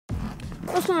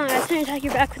What's going on, guys? Tiny Talk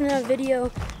here, back with another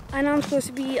video. I know I'm supposed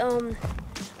to be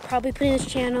probably putting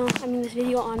this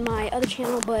video on my other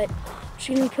channel, but I'm just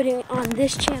gonna be putting it on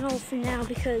this channel for now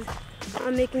because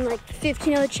I'm making like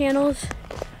 15 other channels.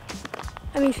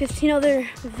 15 other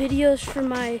videos for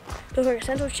my Dune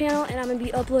Central channel, and I'm gonna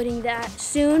be uploading that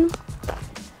soon.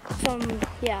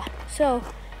 Yeah. So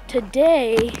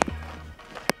today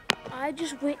I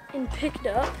just went and picked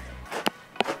up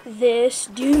this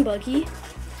Dune Buggy.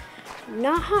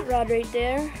 Not hot rod right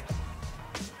there.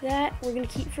 That we're gonna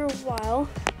keep for a while.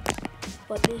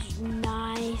 But this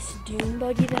nice Dune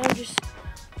Buggy that I'm just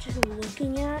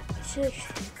looking at. It's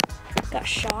just got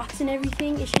shocks and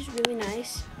everything. It's just really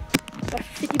nice. Got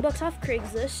 50 bucks off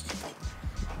Craigslist.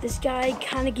 This guy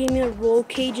kind of gave me a roll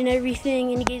cage and everything,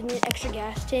 and he gave me an extra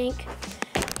gas tank.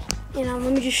 And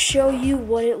let me just show you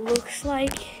what it looks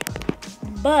like.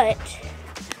 But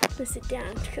let's sit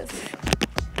down because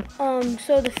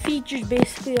so the features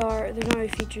basically are, there's not really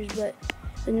features, but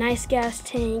the nice gas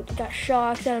tank, got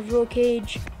shocks out of roll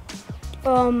cage.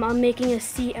 I'm making a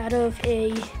seat out of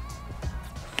a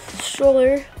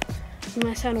stroller. It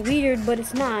might sound weird, but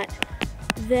it's not.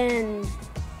 Then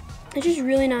it's just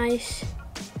really nice.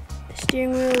 The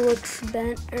steering wheel looks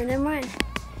bent, or never mind.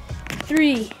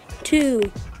 3, 2,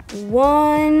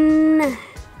 1,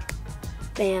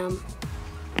 bam.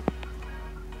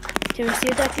 Can we see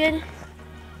what that did?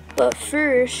 But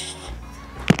first,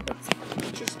 let's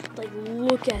just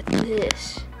look at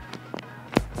this.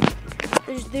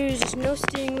 There's no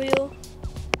steering wheel,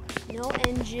 no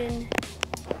engine.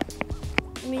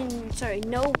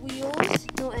 No wheels,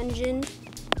 no engine,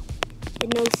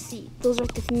 and no seat. Those are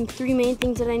the three main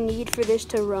things that I need for this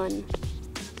to run.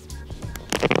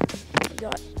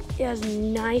 It has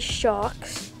nice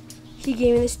shocks. He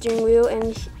gave me the steering wheel,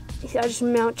 and I just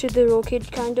mounted the roll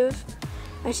cage kind of.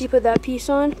 I actually put that piece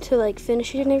on to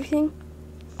finish it and everything.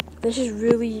 This is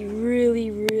really, really,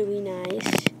 really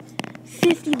nice.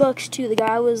 50 bucks too. The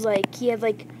guy was he had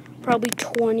probably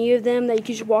 20 of them that you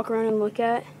could just walk around and look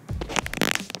at.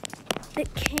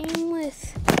 It came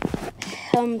with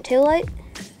taillight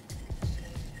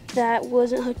that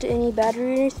wasn't hooked to any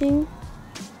battery or anything.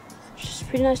 It's just a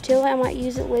pretty nice taillight. I might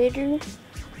use it later.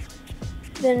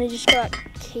 Then it just got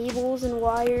cables and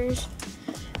wires.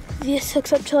 This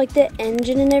hooks up to the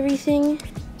engine and everything.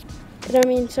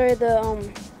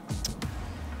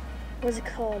 What's it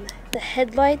called? The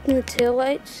headlights and the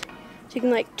taillights. So you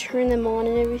can turn them on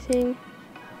and everything.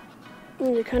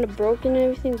 And they're kind of broken and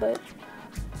everything, but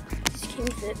this came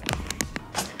with it.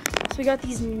 So we got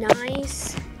these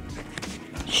nice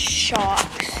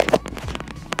shocks.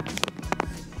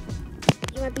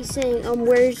 You might be saying,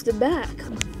 where's the back?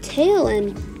 Tail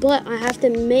end, but I have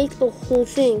to make the whole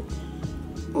thing.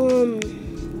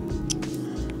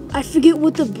 I forget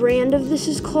what the brand of this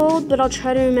is called, but I'll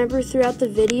try to remember throughout the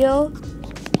video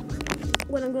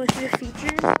when I'm going through the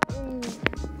features.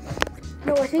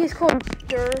 No, I think it's called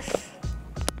Durf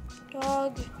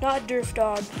Dog, not Durf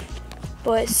Dog,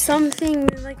 but something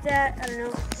like that. I don't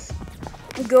know.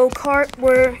 Go-kart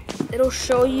where it'll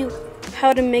show you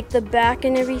how to make the back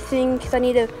and everything, because I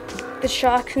need the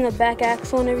shocks and the back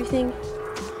axle and everything.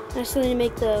 I still need to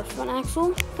make the front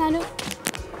axle, kind of.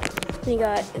 Then you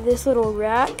got this little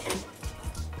rack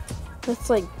that's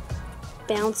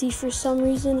bouncy for some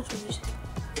reason.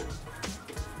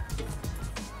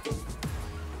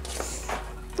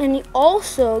 And he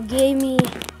also gave me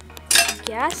a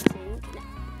gas tank,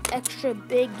 an extra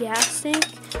big gas tank.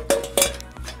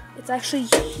 It's actually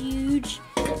huge,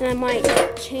 and I might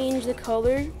change the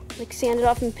color, sand it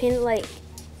off and paint it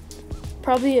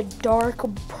probably a dark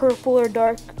purple or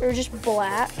just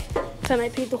black. So I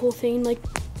might paint the whole thing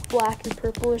black and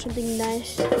purple or something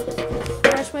nice.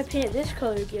 I just might paint it this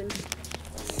color again.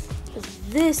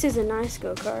 This is a nice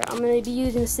go-kart. I'm going to be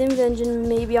using the Sims engine.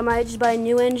 Maybe I might just buy a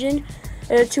new engine,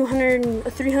 a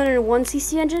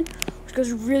 301cc engine, which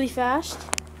goes really fast.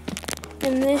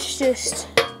 And this just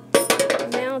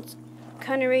mounts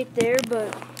kind of right there,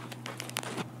 but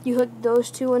you hook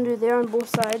those two under there on both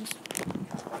sides.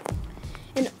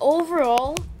 And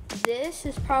overall, this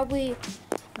is probably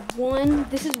one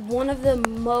of the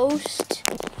most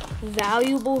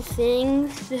valuable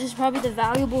things. This is probably the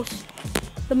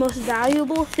most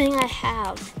valuable thing I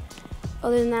have.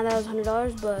 Other than that was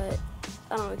 $100, but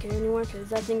I don't really care anymore because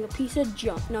that thing's a piece of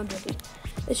junk. No, I'm joking.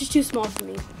 It's just too small for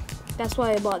me. That's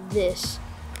why I bought this.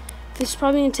 This is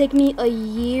probably gonna take me a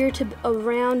year a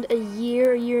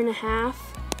year and a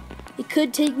half. It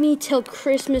could take me till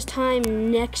Christmas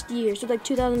time next year, so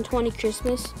 2020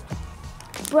 Christmas.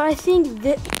 But I think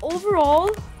that overall,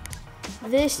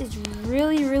 this is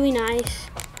really, really nice.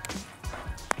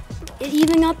 it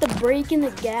even got the brake and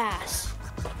the gas.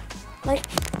 Like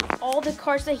all the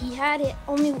cars that he had, it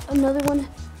only another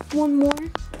one more.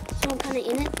 So I'm kind of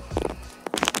in it.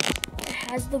 It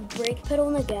has the brake pedal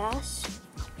and the gas.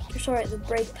 Sorry, the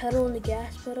brake pedal and the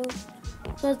gas pedal.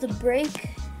 So it has the brake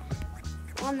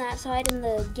on that side and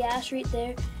the gas right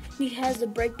there. It has the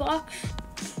brake box.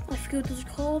 I forget what those are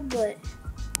called, but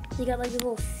they got like the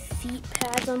little feet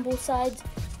pads on both sides.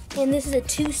 And this is a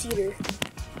two-seater.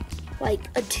 Like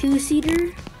a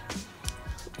two-seater.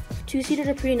 Two-seaters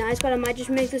are pretty nice, but I might just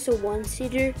make this a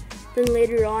one-seater. Then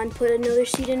later on, put another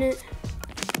seat in it.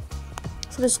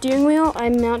 So the steering wheel, I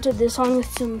mounted this on with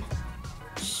some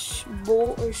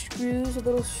bolt or screws,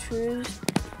 little screws.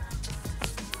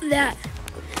 That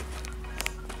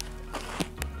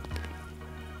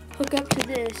hook up to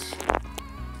this,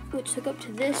 which hook up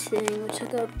to this thing, which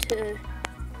hook up to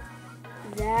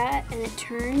that, and it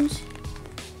turns.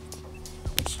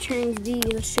 Which turns these,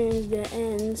 which turns the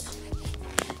ends.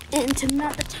 And to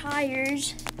mount the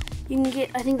tires, you can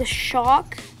get, I think, the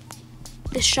shock.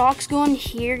 The shocks go in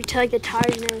here to like the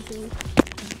tires and everything.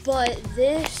 But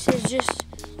this is just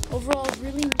overall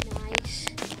really nice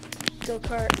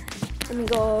go-kart. I'm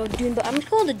just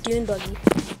calling it a Dune Buggy.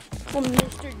 Well,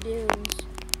 Mr. Dunes.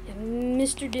 Yeah,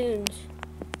 Mr. Dunes.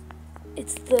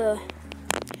 It's the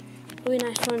really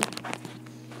nice one.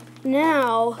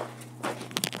 Now,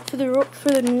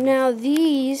 now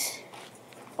these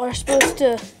are supposed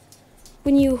to,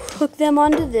 when you hook them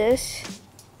onto this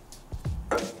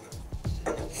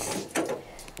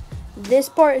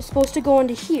part is supposed to go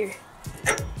onto here.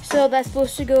 So that's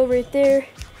supposed to go right there,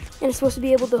 and it's supposed to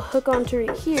be able to hook onto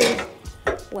right here.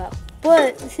 Wow.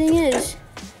 But the thing is,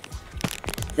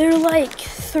 they're like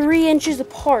 3 inches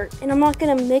apart, and I'm not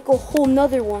gonna make a whole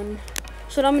nother one.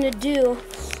 So what I'm gonna do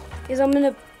is I'm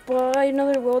gonna buy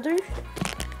another welder.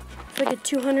 It's like a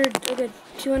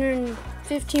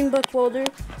 215 buck welder.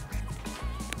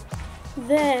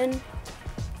 Then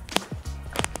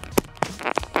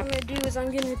what I'm gonna do is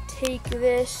I'm gonna take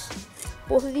this,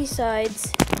 both of these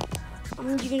sides.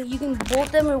 You can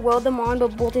bolt them or weld them on,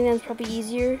 but bolting them is probably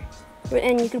easier.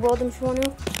 And you can weld them if you want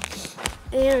to.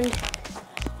 And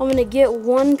I'm gonna get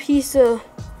one piece of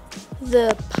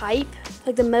the pipe,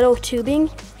 like the metal tubing,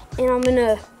 and I'm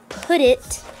gonna put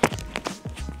it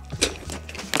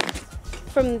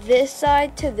from this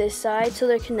side to this side so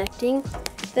they're connecting.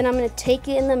 Then I'm gonna take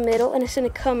it in the middle, and it's gonna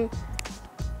come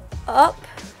up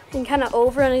and kind of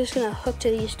over, and I'm just gonna hook to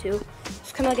these two.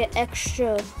 It's kind of like an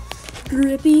extra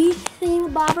grippy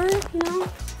thingamabobber, you know?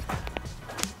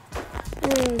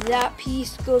 And then that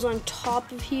piece goes on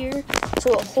top of here,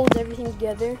 so it holds everything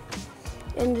together.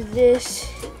 And this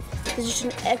is just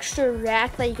an extra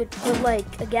rack that you could put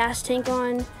like a gas tank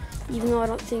on, even though I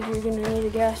don't think you're gonna need a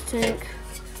gas tank.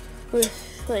 With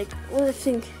like, what do I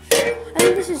think? I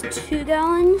think this is 2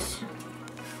 gallons.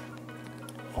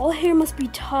 All hair must be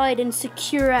tied and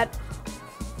secure at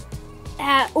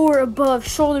or above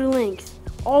shoulder length.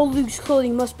 All loose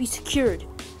clothing must be secured.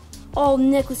 All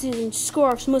necklaces and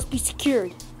scarves must be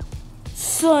secured.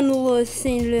 Sunless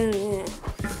Saint.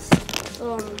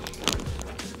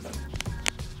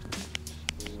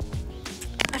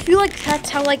 I feel like that's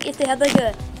how, like, if they had like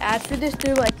a ad for this,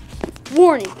 they're like,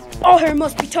 warning, all hair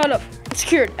must be tied up and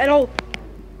secured at all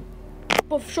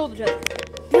above shoulder depth.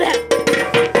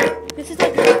 This is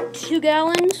like 2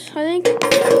 gallons, I think. You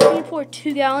can pour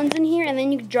 2 gallons in here, and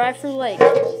then you can drive for like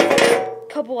a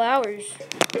couple hours.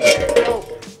 Oh.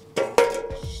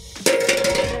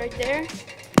 Right there.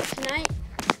 Tonight.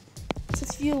 So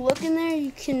if you look in there,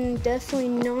 you can definitely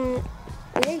not.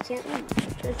 Yeah, you can't.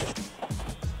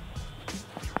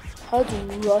 How it's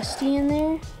rusty in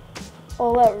there.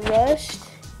 All that rust.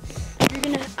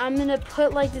 I'm gonna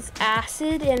put like this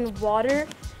acid and water.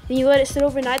 Then you let it sit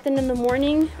overnight, then in the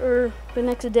morning or the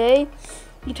next day,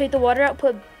 you take the water out,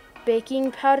 put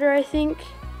baking powder, I think,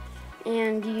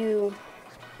 and you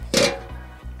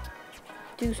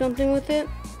do something with it.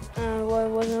 Well, I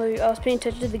was paying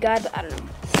attention to the guy, but I don't know.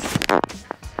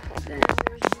 Then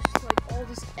there's just like all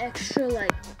this extra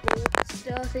like bolt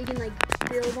stuff they can like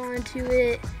build onto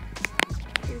it,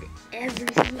 and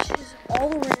everything. It's just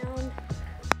all around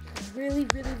really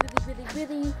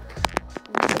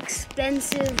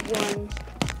expensive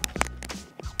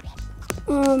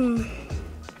one.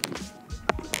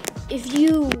 If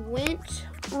you went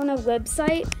on a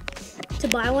website to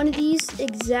buy one of these,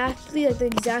 exactly like the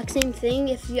exact same thing,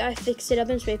 if I fixed it up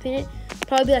and spray painted,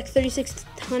 probably be like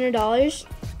 $3,600.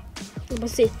 I'm about to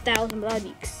say $1,000, but that'd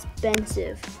be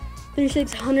expensive.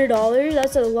 $3,600,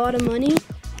 that's a lot of money.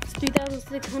 It's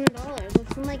 $3,600.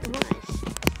 That's like much.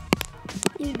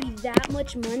 It would be that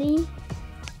much money.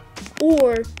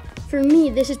 Or for me,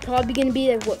 this is probably gonna be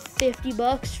like what,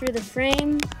 $50 for the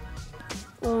frame.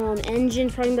 Engine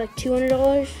probably like $200.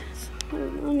 That's a lot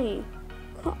of money.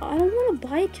 I don't want to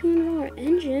buy a $200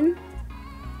 engine.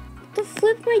 What the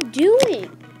flip am I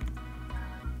doing?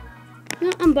 No,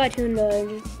 I'm buying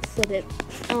 $200. Just flip it.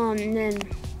 And then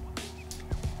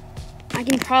I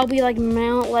can probably like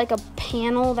mount like a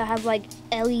panel that has like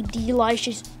LED lights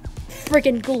just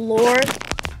freaking galore.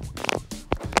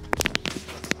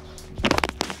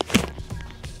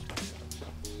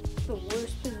 The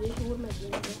worst position. What am I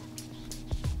doing?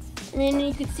 And then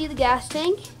you can see the gas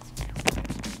tank.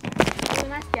 Really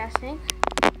nice gas tank.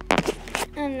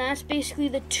 And that's basically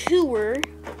the tour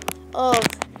of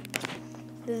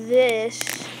this.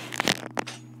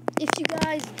 If you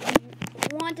guys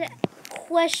want to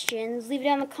questions, leave it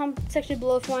down in the comment section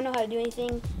below if you want to know how to do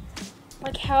anything.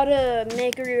 Like how to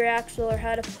make a rear axle, or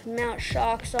how to mount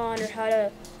shocks on, or how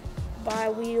to buy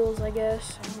wheels, I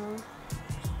guess.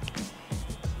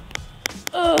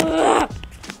 I don't know.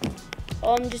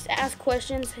 Just ask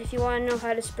questions if you want to know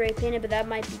how to spray paint it, but that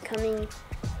might be coming.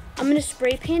 I'm going to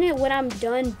spray paint it when I'm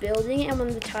done building it and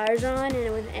when the tires are on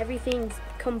and when everything's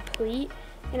complete.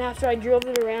 And after I drove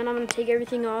it around, I'm going to take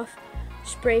everything off,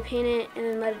 spray paint it, and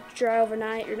then let it dry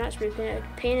overnight. Or not spray paint it,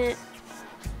 paint it.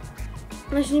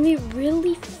 And it's going to be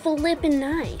really flippin'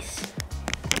 nice.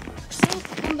 So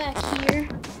come back here.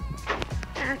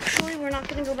 Actually, we're not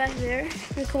going to go back there.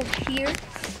 We're going to go here.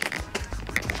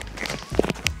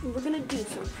 We're gonna do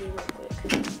something real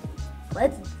quick.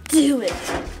 Let's do it.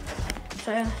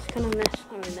 Sorry, it's kind of a mess.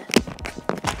 Not really a mess.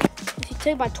 If you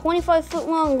take my 25-foot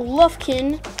long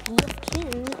Lufkin,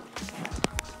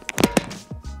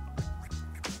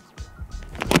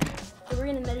 so we're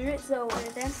gonna measure it. So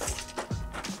right there,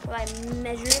 while I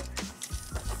measure it.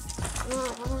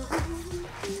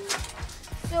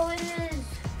 So it is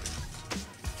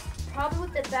probably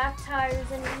with the back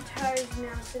tires and the tires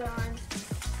mounted on.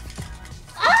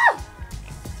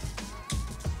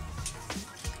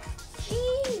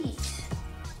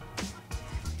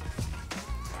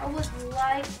 I would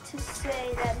like to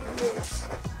say that it is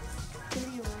going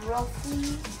to be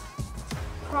roughly,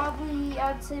 probably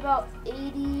I'd say about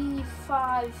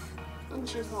 85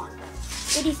 inches long.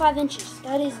 85 inches,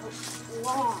 that is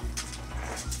long.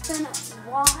 Then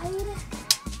wide,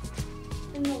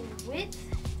 and the width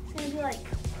is going to be like,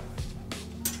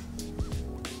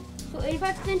 so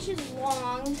 85 inches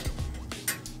long.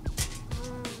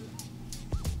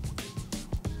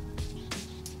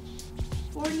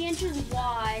 40 inches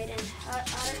wide, and I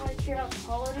don't really care how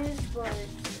tall it is, but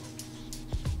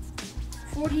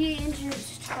 48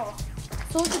 inches tall.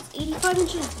 So if it's 85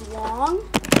 inches long,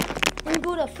 then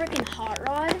go to a freaking hot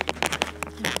rod.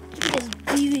 Look at this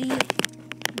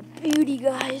beauty,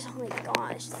 guys. Oh my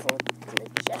gosh, so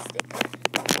majestic.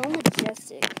 So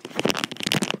majestic.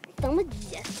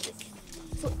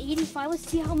 So 85, let's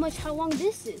see how long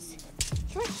this is.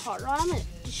 Try a hot rod, I'm gonna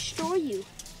destroy you.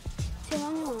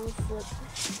 Flip.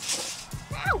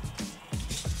 Ow!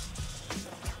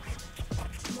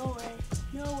 No way.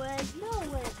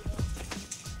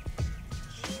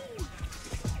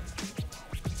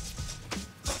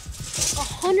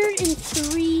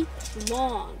 103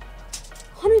 long.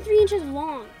 103 inches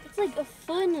long. It's like a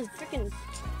foot and freaking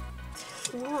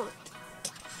long.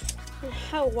 And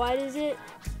how wide is it?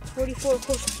 44, of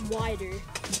course, it's wider.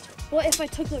 What if I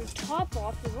took the top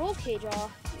off, the roll cage off?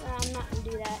 I'm not gonna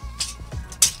do that.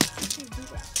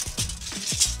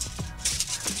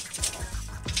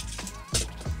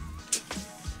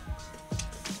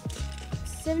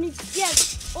 70,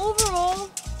 yes, overall,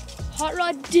 hot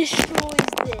rod destroys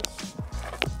this.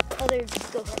 Other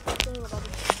go ahead.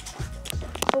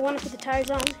 If I want to put the tires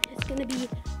on, it's gonna be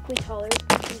way taller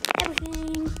than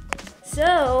everything.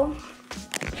 So,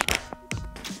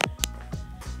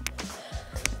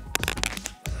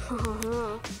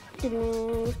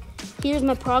 here's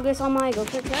my progress on my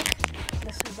go-kart truck.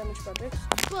 That's not that much progress,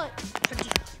 but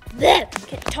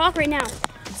can't talk right now.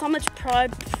 So much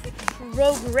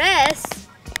progress.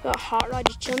 Got a hot rod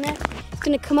just chilling there. It's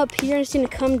gonna come up here and it's gonna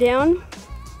come down,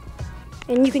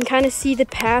 and you can kind of see the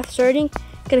path starting.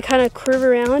 It's gonna kind of curve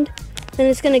around, then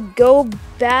it's gonna go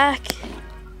back.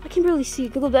 I can barely see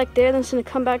it. Go back there, then it's gonna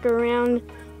come back around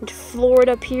and floor it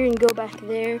up here and go back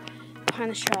there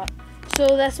behind the shop.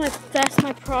 So that's my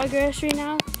progress right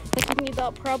now. That took me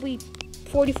about probably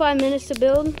 45 minutes to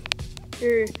build,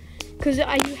 because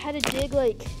I had to dig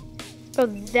like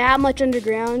about that much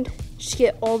underground just to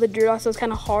get all the dirt off, so it's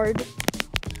kind of hard.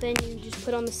 Then you just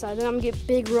put on the side. Then I'm gonna get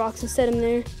big rocks and set them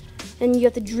there, and you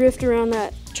have to drift around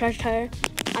that tractor tire.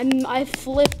 I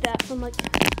flipped that from like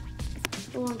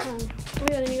a long time. Oh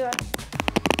yeah, then you got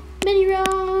Mini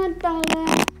rod, blah,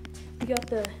 blah. We got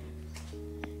the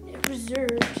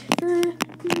reserved for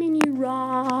mini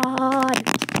rod.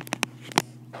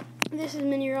 This is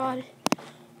mini rod.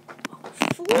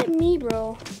 Flip me,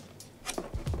 bro.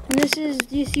 And this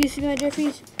used to be my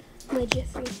Jeffrey's. My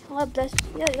Jeffrey. Oh,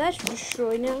 that's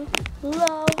destroyed now.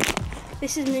 Love.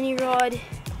 This is mini rod. It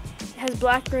has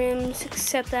black rims,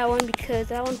 except that one because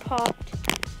that one popped.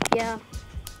 Yeah.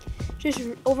 Just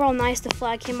overall nice. The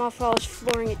flag came off while I was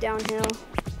flooring it downhill.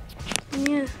 And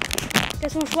yeah.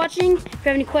 Thanks so much for watching. If you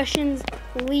have any questions,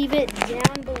 leave it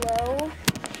down below.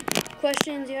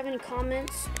 Questions, you have any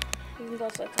comments? You can go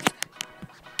outside.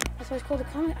 That's why it's called a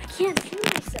comment. I can't feel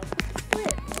myself.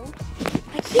 Flip, bro.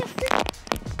 I can't flip.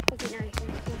 Okay, now you can.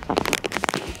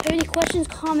 If you have any questions,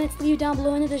 comments, leave down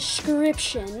below in the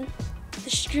description.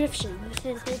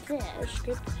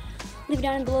 Leave it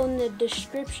down below in the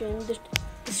description.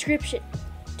 Description.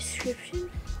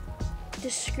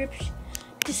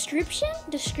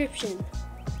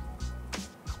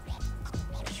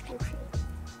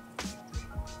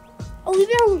 Oh, leave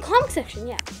it down in the comment section,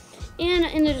 yeah. And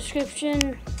in the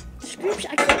description. I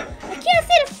can't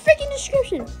say the freaking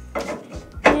description.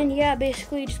 And yeah,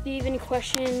 basically just leave any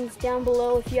questions down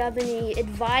below if you have any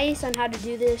advice on how to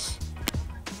do this.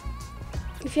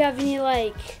 If you have any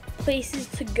like places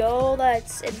to go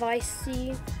that's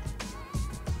advice-y.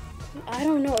 I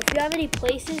don't know. If you have any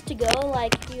places to go,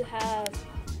 like if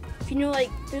you know,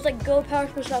 like there's like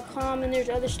gopowersports.com and there's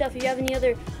other stuff. If you have any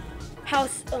other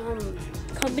house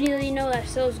company that you know that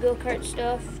sells go-kart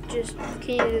stuff, just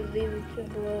can you leave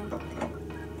it below.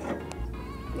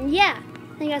 And yeah,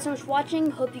 thank you guys so much for watching.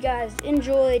 Hope you guys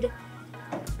enjoyed.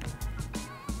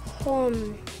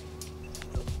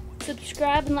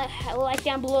 Subscribe and like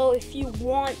down below if you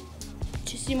want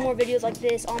to see more videos like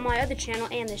this on my other channel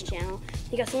and this channel.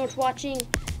 Thank you guys so much for watching.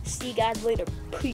 See you guys later. Peace.